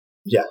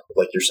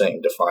 like you're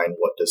saying, define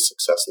what does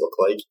success look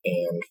like.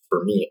 And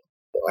for me,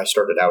 I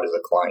started out as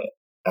a client.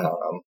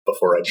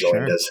 before I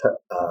joined as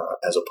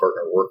a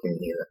partner working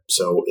here.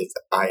 So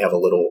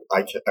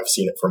I've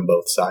seen it from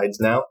both sides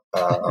now.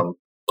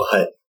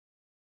 But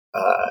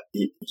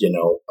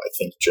I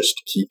think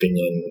just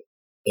keeping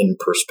in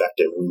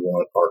perspective, we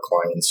want our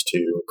clients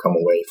to come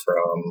away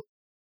from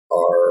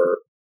our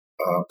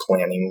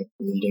planning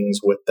meetings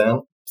with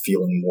them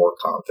feeling more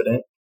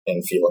confident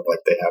and feeling like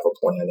they have a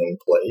plan in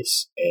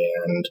place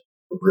and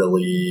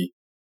really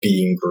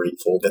being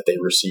grateful that they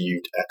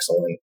received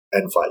excellent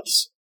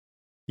advice.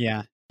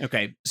 Yeah.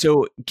 Okay.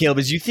 So Caleb,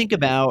 as you think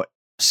about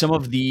some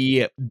of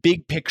the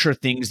big picture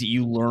things that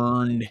you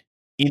learned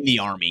in the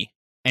Army,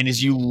 and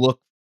as you look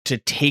to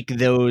take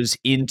those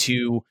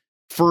into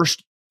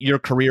first your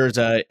career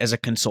as a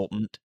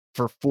consultant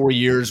for 4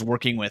 years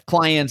working with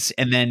clients,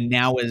 and then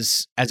now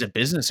as a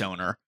business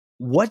owner,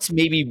 what's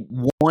maybe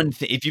one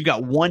thing, if you've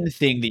got one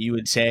thing that you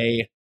would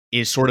say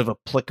is sort of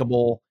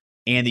applicable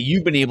and that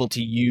you've been able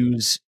to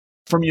use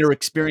from your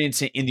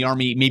experience in the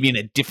Army, maybe in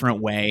a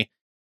different way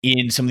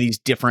in some of these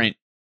different,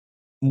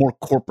 more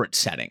corporate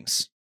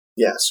settings?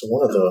 Yeah, so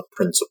one of the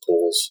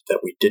principles that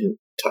we didn't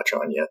touch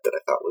on yet that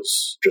I thought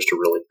was just a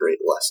really great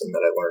lesson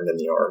that I learned in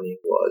the Army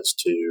was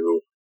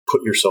to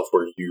put yourself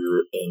where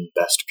you're in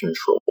best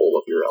control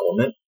of your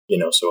element.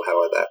 So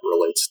how that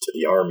relates to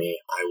the Army,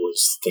 I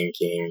was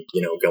thinking,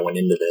 going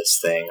into this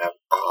thing,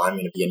 I'm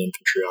going to be an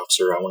infantry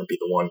officer. I want to be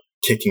the one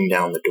kicking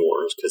down the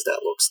doors because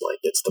that looks like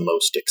it's the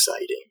most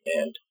exciting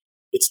and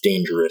it's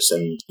dangerous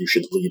and you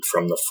should lead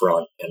from the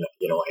front. And,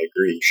 I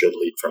agree, you should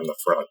lead from the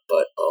front.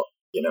 But,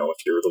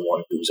 if you're the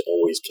one who's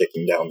always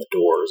kicking down the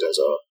doors as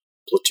a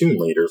platoon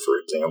leader, for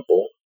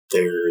example,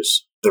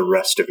 there's the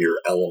rest of your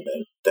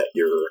element that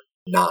you're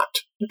not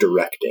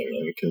directing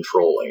and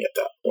controlling at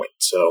that point.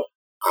 So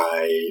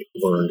I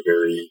learned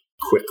very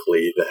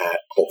quickly that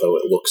although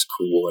it looks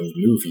cool in the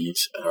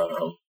movies,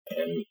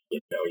 and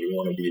you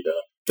want to be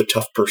the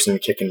tough person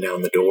kicking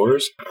down the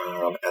doors,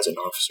 as an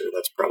officer,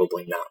 that's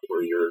probably not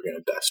where you're going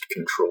to best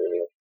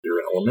control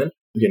your element.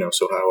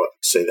 So how I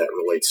say that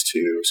relates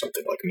to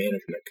something like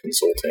management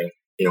consulting.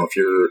 If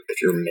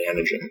you're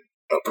managing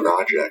a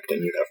project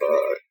and you have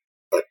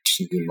a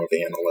team of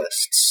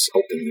analysts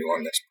helping you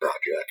on this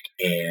project,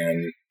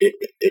 and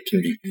it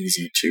can be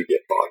easy to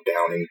get bogged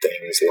down in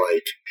things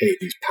like, hey,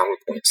 these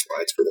PowerPoint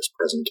slides for this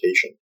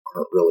presentation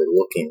aren't really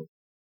looking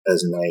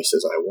as nice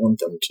as I want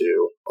them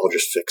to. I'll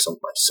just fix them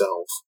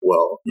myself.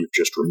 Well, you've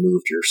just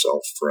removed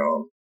yourself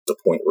from the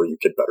point where you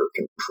could better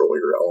control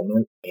your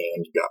element,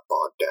 and you got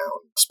bogged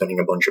down spending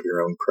a bunch of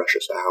your own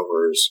precious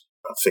hours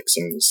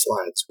fixing these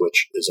slides,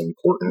 which is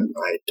important.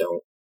 I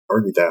don't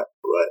argue that,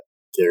 but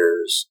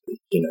there's,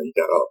 you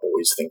gotta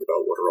always think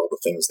about what are all the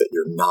things that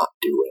you're not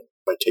doing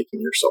by taking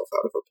yourself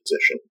out of a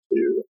position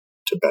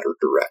to better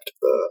direct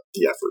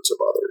the efforts of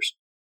others.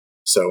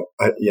 So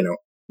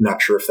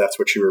not sure if that's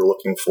what you were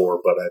looking for,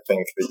 but I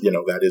think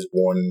that, that is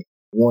one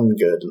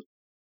good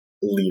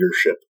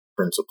leadership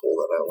principle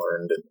that I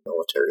learned in the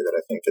military that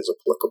I think is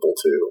applicable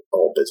to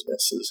all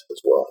businesses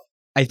as well.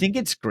 I think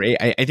it's great.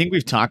 I think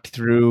we've talked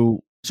through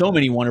so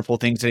many wonderful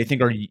things that I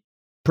think are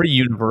pretty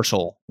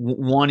universal.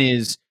 One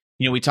is,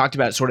 we talked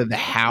about sort of the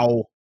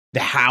how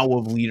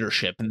of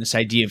leadership and this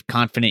idea of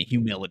confident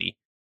humility,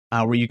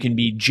 where you can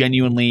be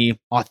genuinely,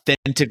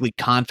 authentically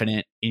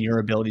confident in your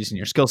abilities and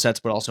your skill sets,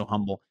 but also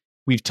humble.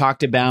 We've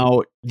talked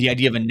about the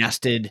idea of a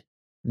nested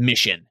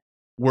mission,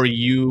 where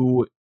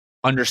you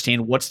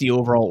understand what's the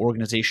overall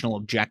organizational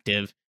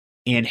objective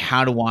and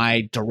how do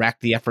I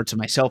direct the efforts of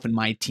myself and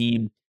my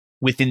team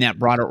within that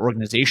broader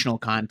organizational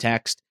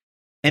context.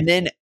 And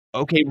then,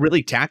 okay,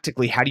 really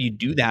tactically, how do you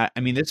do that? I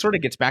mean, this sort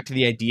of gets back to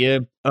the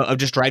idea of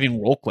just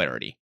driving role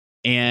clarity.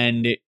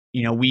 And,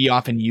 we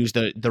often use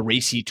the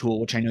RACI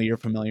tool, which I know you're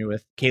familiar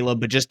with, Caleb,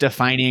 but just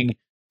defining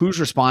who's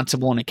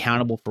responsible and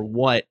accountable for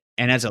what.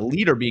 And as a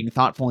leader, being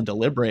thoughtful and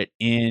deliberate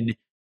in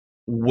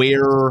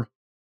where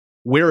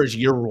is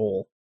your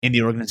role in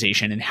the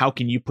organization and how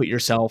can you put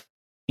yourself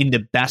in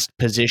the best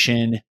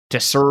position to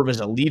serve as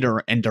a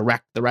leader and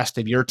direct the rest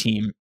of your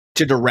team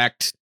to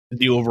direct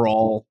the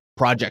overall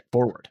project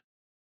forward.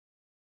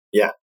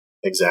 Yeah,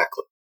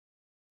 exactly.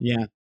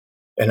 Yeah.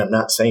 And I'm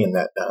not saying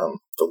that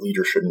the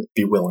leader shouldn't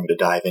be willing to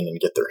dive in and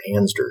get their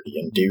hands dirty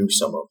and do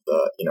some of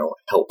the,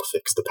 help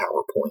fix the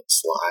PowerPoint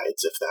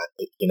slides if that,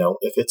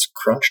 if it's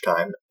crunch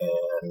time,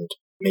 and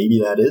maybe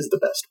that is the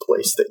best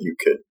place that you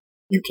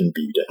can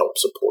be to help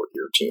support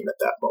your team at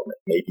that moment.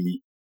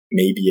 Maybe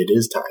it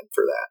is time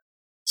for that.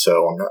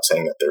 So I'm not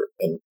saying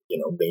that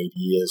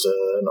maybe as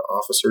an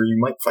officer, you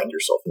might find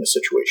yourself in a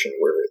situation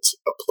where it's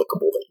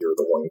applicable that you're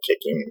the one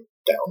kicking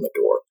down the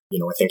door.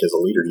 I think as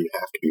a leader, you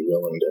have to be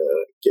willing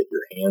to get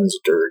your hands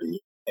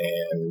dirty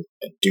and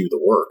do the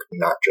work,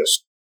 not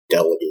just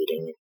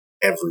delegating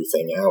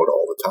everything out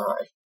all the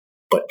time,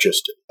 but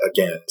just,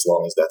 again, as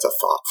long as that's a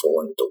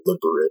thoughtful and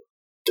deliberate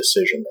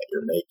decision that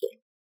you're making.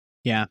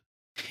 Yeah.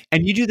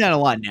 And you do that a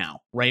lot now,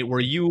 right? Where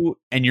you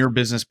and your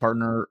business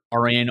partner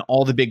are in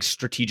all the big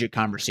strategic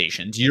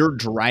conversations. You're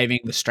driving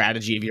the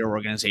strategy of your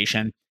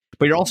organization,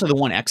 but you're also the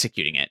one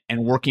executing it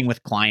and working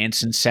with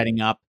clients and setting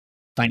up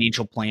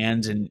financial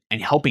plans and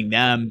helping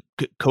them,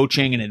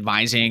 coaching and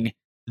advising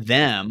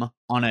them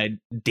on a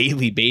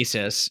daily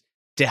basis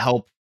to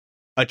help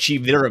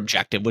achieve their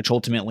objective, which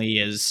ultimately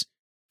is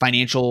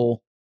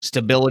financial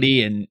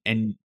stability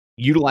and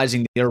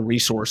utilizing their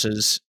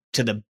resources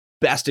to the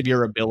best of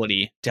your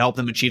ability to help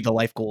them achieve the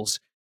life goals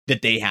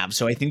that they have.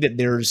 So I think that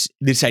there's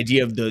this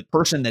idea of the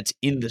person that's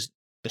in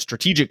the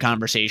strategic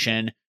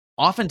conversation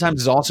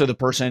oftentimes is also the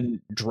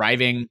person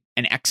driving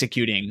and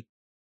executing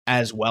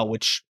as well,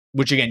 which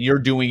again, you're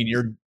doing in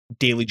your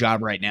daily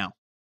job right now.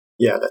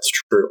 Yeah, that's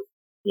true.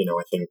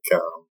 I think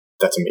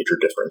that's a major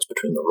difference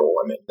between the role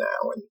I'm in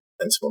now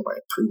and some of my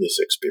previous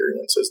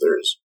experiences.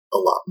 There's a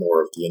lot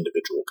more of the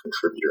individual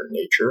contributor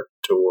nature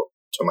to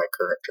my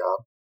current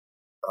job.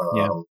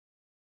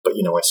 But,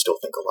 I still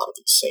think a lot of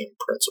these same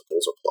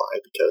principles apply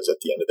because at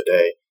the end of the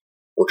day,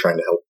 we're trying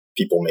to help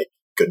people make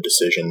good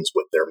decisions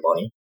with their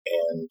money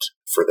and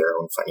for their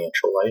own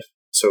financial life.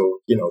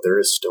 So, there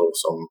is still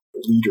some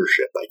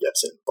leadership, I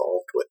guess,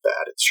 involved with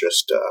that. It's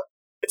just,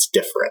 it's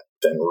different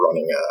than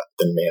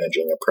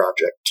managing a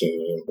project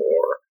team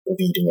or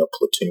leading a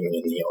platoon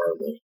in the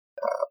Army.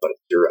 But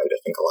you're right. I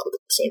think a lot of the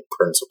same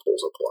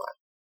principles apply.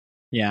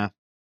 Yeah.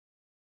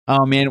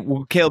 Oh man,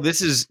 well, Caleb, this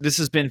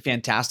has been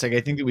fantastic.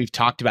 I think that we've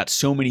talked about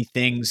so many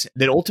things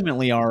that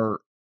ultimately are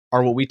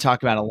what we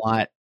talk about a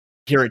lot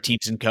here at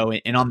Teams & Co.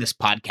 and on this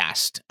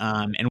podcast.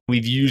 And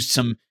we've used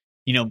some,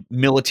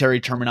 military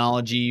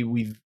terminology.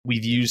 We've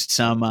used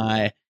some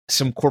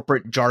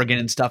corporate jargon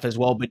and stuff as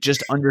well. But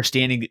just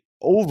understanding that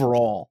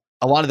overall,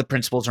 a lot of the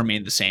principles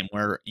remain the same.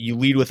 Where you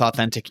lead with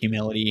authentic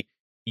humility,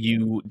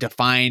 you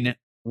define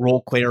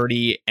role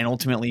clarity, and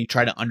ultimately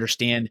try to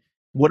understand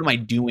what am I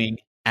doing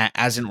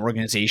as an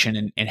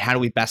organization and how do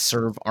we best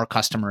serve our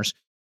customers.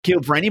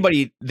 Caleb, for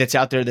anybody that's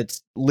out there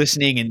that's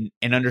listening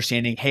and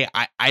understanding, hey,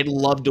 I'd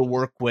love to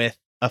work with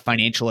a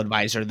financial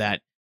advisor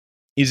that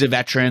is a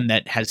veteran,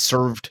 that has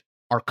served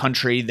our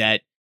country,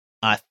 that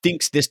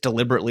thinks this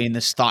deliberately and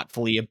this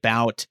thoughtfully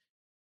about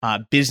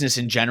business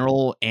in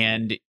general,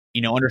 and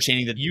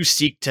understanding that you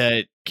seek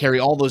to carry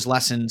all those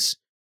lessons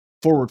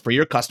forward for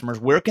your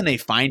customers, where can they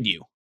find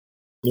you?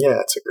 Yeah,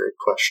 that's a great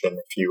question.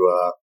 If you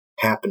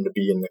happen to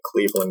be in the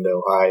Cleveland,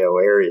 Ohio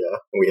area,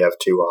 we have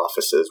two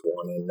offices,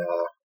 one in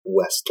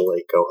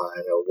Westlake,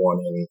 Ohio, one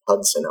in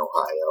Hudson,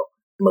 Ohio.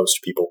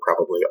 Most people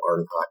probably are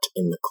not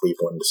in the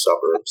Cleveland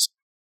suburbs.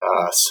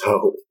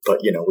 But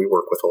we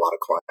work with a lot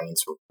of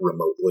clients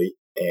remotely.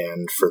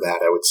 And for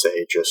that, I would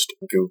say just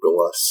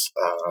Google us,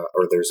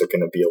 or there's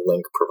going to be a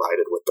link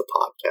provided with the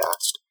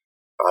podcast.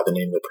 The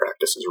name of the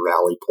practice is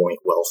Rally Point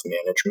Wealth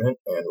Management,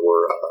 and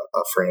we're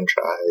a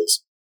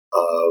franchise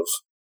of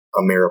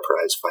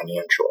Ameriprise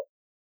Financial.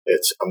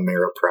 It's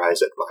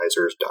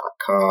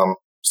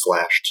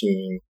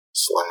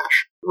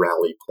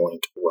ameripriseadvisors.com/team/Rally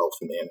Point Wealth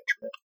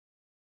Management.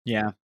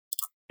 Yeah.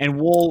 And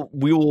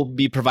we will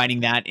be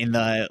providing that in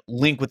the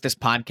link with this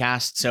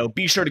podcast. So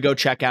be sure to go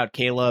check out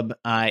Caleb.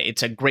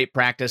 It's a great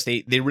practice.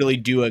 They really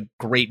do a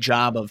great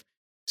job of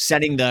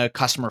setting the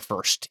customer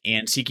first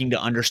and seeking to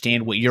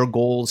understand what your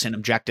goals and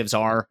objectives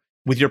are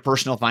with your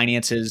personal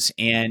finances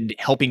and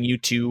helping you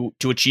to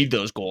achieve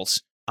those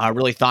goals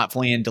really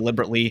thoughtfully and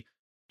deliberately.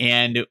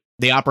 And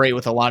they operate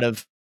with a lot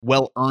of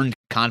well-earned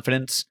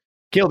confidence.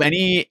 Caleb,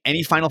 any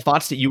final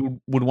thoughts that you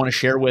would want to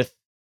share with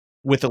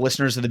the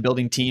listeners of the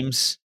Building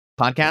Teams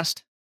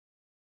podcast?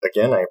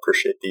 Again, I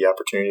appreciate the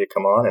opportunity to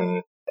come on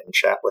and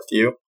chat with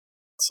you.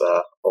 It's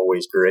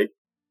always great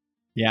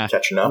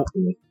catching up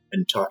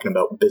and talking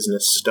about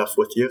business stuff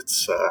with you.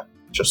 It's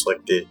just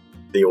like the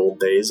old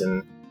days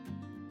in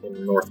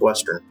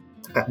Northwestern.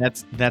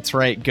 That's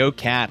right. Go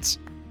Cats.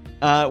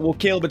 Well,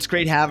 Caleb, it's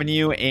great having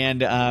you.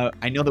 And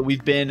I know that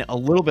we've been a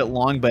little bit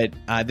long, but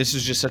this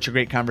is just such a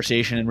great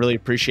conversation and really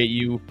appreciate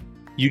you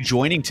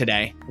joining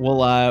today.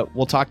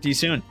 We'll talk to you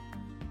soon.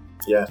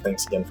 Yeah,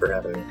 thanks again for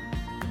having me.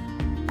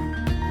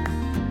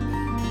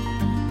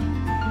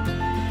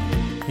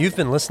 You've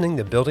been listening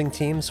to Building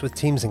Teams with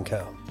Teams &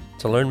 Co.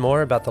 To learn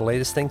more about the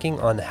latest thinking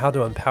on how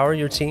to empower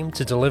your team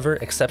to deliver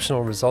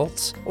exceptional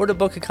results or to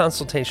book a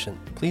consultation,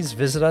 please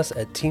visit us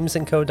at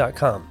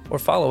teamsandco.com or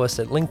follow us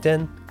at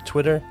LinkedIn,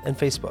 Twitter, and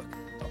Facebook.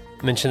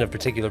 Mention of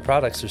particular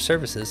products or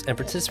services and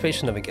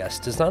participation of a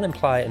guest does not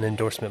imply an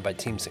endorsement by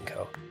Teams &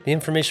 Co. The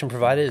information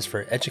provided is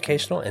for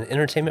educational and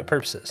entertainment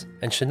purposes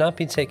and should not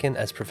be taken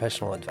as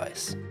professional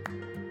advice.